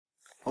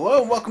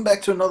Hello, welcome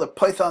back to another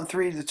Python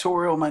 3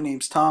 tutorial. My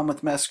name's Tom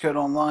with MasterCode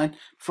Online.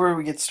 Before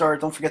we get started,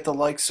 don't forget to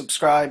like,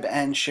 subscribe,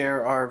 and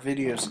share our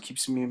videos. It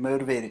keeps me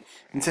motivated.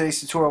 In today's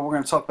tutorial, we're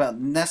going to talk about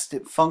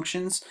nested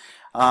functions.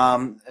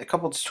 A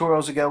couple of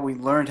tutorials ago, we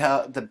learned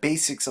how the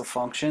basics of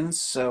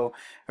functions. So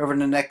over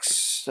the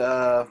next,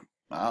 I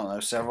don't know,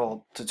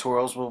 several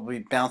tutorials, we'll be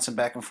bouncing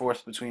back and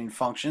forth between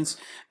functions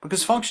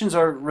because functions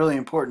are really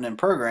important in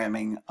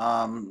programming.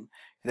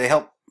 They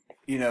help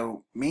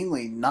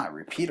mainly not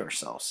repeat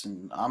ourselves.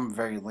 And I'm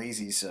very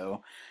lazy,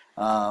 so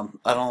I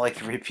don't like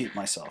to repeat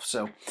myself.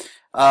 So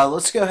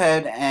let's go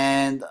ahead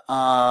and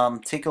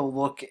take a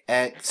look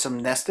at some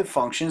nested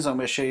functions. I'm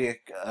going to show you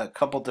a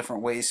couple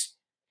different ways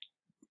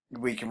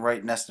we can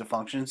write nested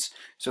functions.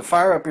 So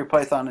fire up your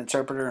Python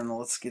interpreter and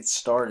let's get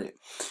started.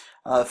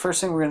 The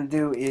first thing we're going to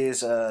do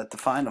is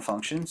define a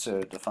function.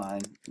 So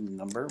define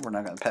number. We're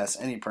not going to pass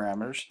any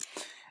parameters.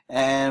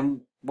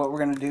 And what we're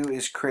going to do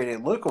is create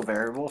a local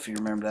variable. If you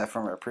remember that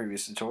from our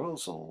previous tutorial,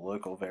 it's a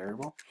local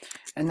variable.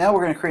 And now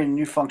we're going to create a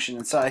new function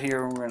inside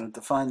here. We're going to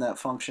define that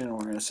function. And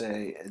we're going to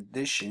say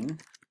addition.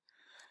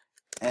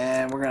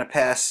 And we're going to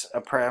pass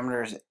a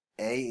parameter as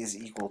a is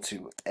equal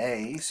to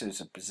a. So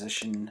it's a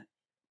position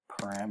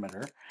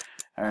parameter.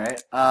 All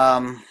right.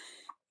 And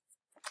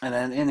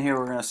then in here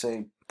we're going to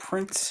say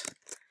print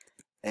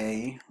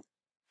a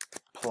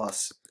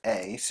plus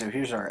a. So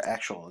here's our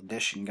actual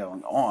addition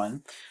going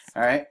on.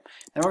 All right.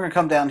 Then we're going to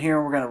come down here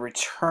and we're going to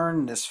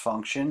return this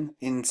function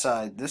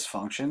inside this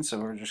function. So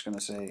we're just going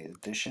to say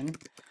addition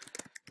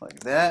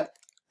like that.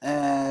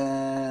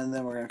 And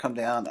then we're going to come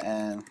down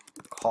and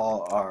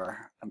call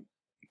our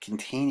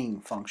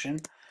containing function.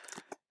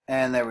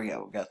 And there we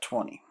go. We got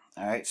 20.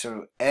 All right.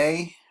 So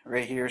a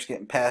right here is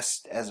getting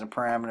passed as a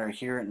parameter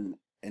here in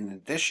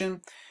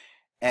addition.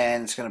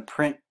 And it's going to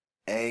print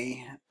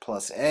a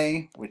plus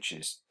a, which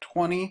is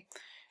 20,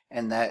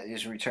 and that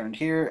is returned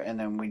here, and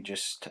then we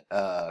just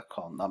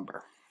call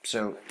number.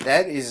 So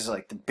that is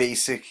like the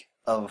basic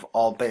of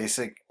all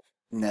basic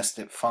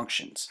nested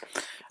functions.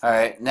 All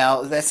right,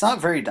 now that's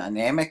not very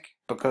dynamic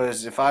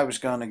because if I was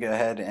going to go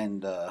ahead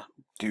and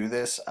do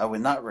this, I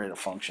would not write a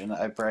function.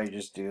 I'd probably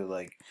just do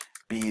like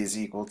b is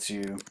equal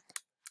to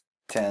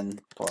 10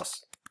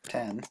 plus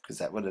 10 because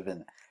that would have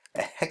been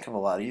a heck of a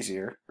lot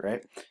easier,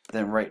 right,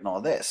 than writing all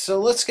this. So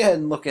let's go ahead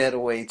and look at a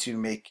way to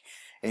make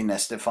a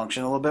nested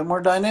function a little bit more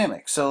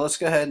dynamic. So let's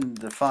go ahead and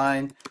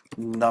define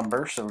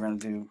number. So we're going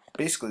to do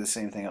basically the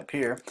same thing up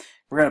here.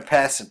 We're going to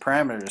pass a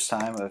parameter this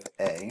time of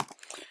a.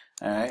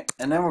 All right,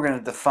 and then we're going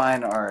to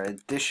define our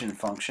addition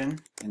function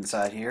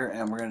inside here,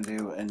 and we're going to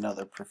do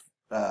another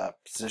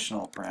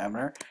positional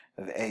parameter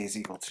of a is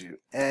equal to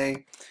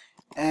a.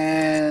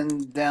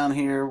 And down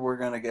here, we're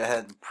going to go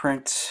ahead and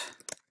print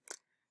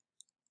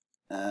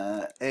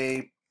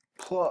a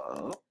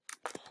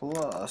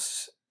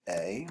plus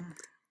a.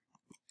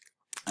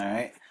 All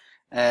right,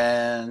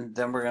 and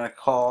then we're going to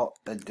call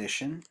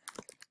addition.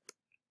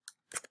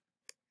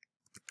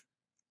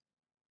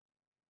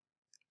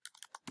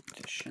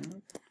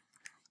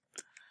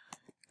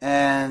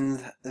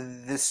 And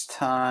this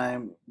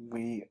time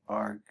we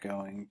are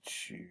going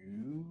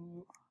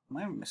to. Am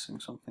I missing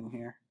something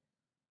here?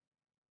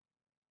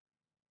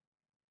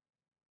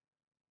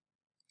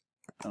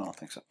 I don't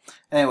think so.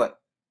 Anyway,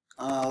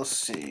 let's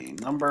see,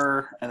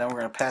 number, and then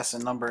we're going to pass a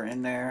number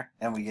in there,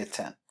 and we get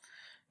 10.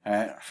 All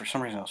right, for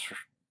some reason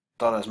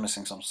thought I was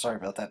missing something. Sorry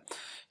about that.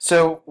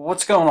 So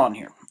what's going on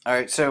here? All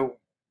right, so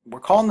we're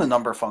calling the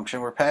number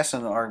function. We're passing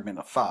an argument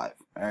of 5.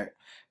 All right,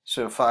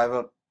 so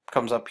 5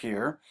 comes up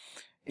here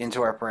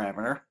into our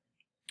parameter.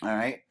 All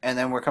right, and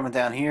then we're coming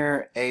down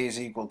here. A is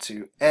equal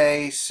to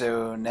a.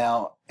 So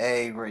now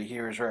a right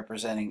here is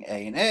representing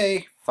a and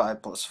a.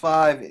 5 plus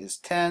 5 is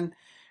 10.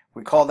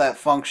 We call that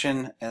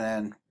function, and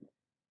then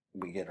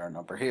we get our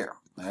number here.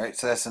 All right,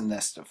 so that's a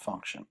nested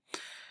function.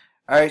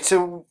 All right,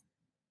 so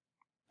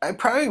I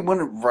probably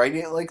wouldn't write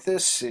it like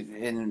this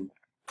in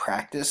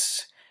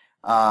practice.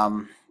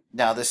 Now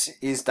this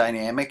is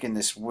dynamic and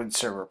this would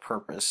serve a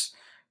purpose,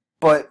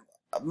 but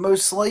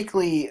most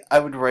likely I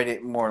would write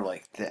it more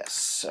like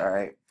this. All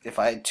right, if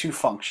I had two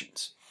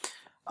functions.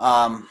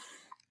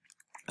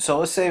 So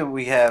let's say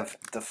we have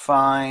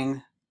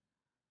define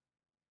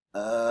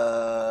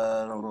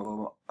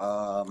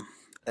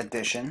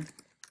addition.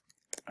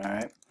 All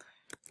right,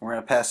 we're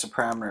going to pass the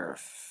parameter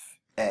of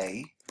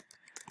a.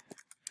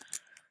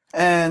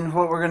 And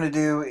what we're going to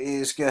do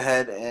is go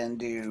ahead and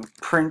do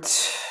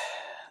print.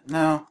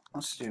 No,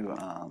 let's do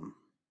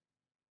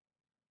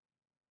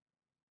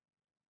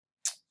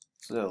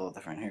it's a little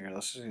different here.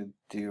 Let's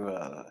do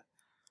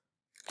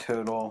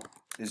total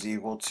is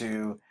equal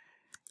to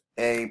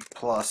a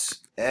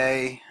plus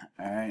a.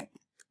 All right,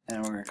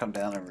 and we're going to come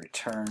down and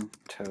return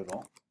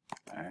total.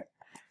 All right,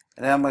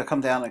 and then I'm going to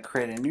come down and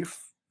create a new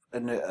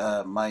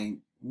my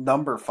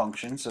number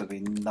function. So it'll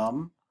be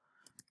number.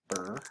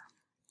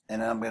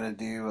 And then I'm going to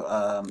do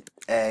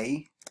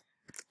a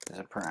as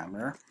a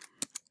parameter.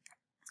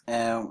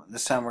 And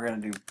this time we're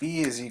going to do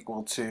b is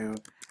equal to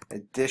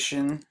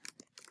addition.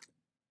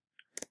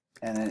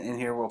 And then in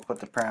here we'll put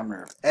the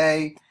parameter of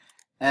a.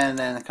 and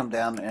then come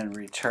down and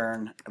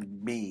return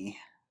B.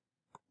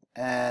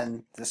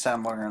 And this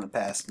time we're going to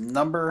pass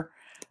number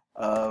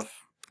of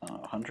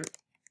 100,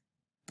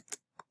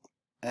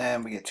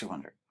 and we get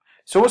 200.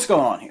 So what's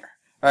going on here?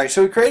 Alright,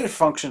 so we created a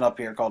function up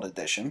here called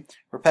addition.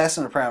 We're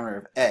passing the parameter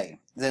of A.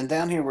 Then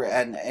down here we're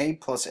adding A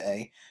plus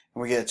A,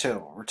 and we get a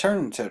total.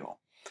 Return the total.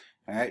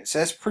 Alright, so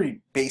that's a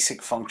pretty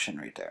basic function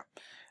right there.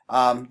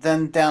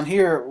 Then down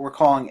here we're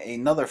calling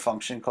another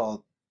function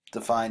called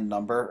define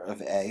number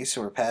of A.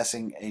 So we're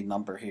passing a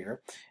number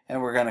here,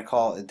 and we're going to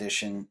call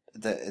addition,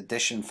 the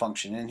addition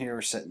function in here.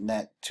 We're setting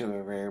that to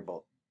a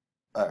variable,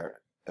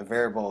 or a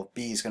variable of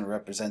B is going to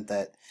represent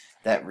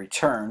that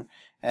return,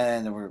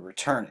 and then we're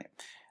returning.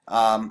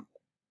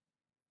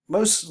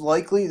 Most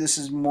likely this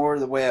is more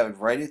the way I would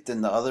write it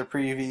than the other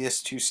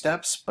previous two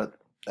steps, but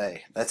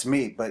hey, that's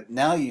me. But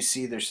now you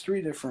see there's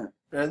three different,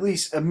 or at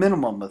least a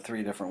minimum of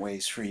three different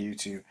ways for you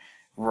to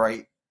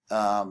write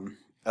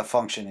a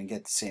function and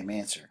get the same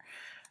answer.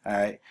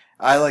 Alright,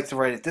 I like to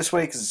write it this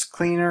way because it's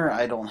cleaner.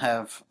 I don't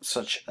have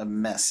such a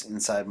mess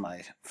inside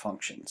my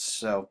functions.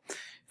 So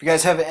if you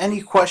guys have any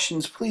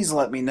questions, please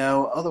let me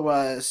know.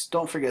 Otherwise,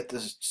 don't forget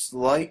to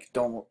like,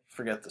 don't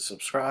forget to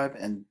subscribe,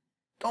 and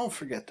don't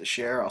forget to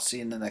share. I'll see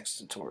you in the next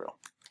tutorial.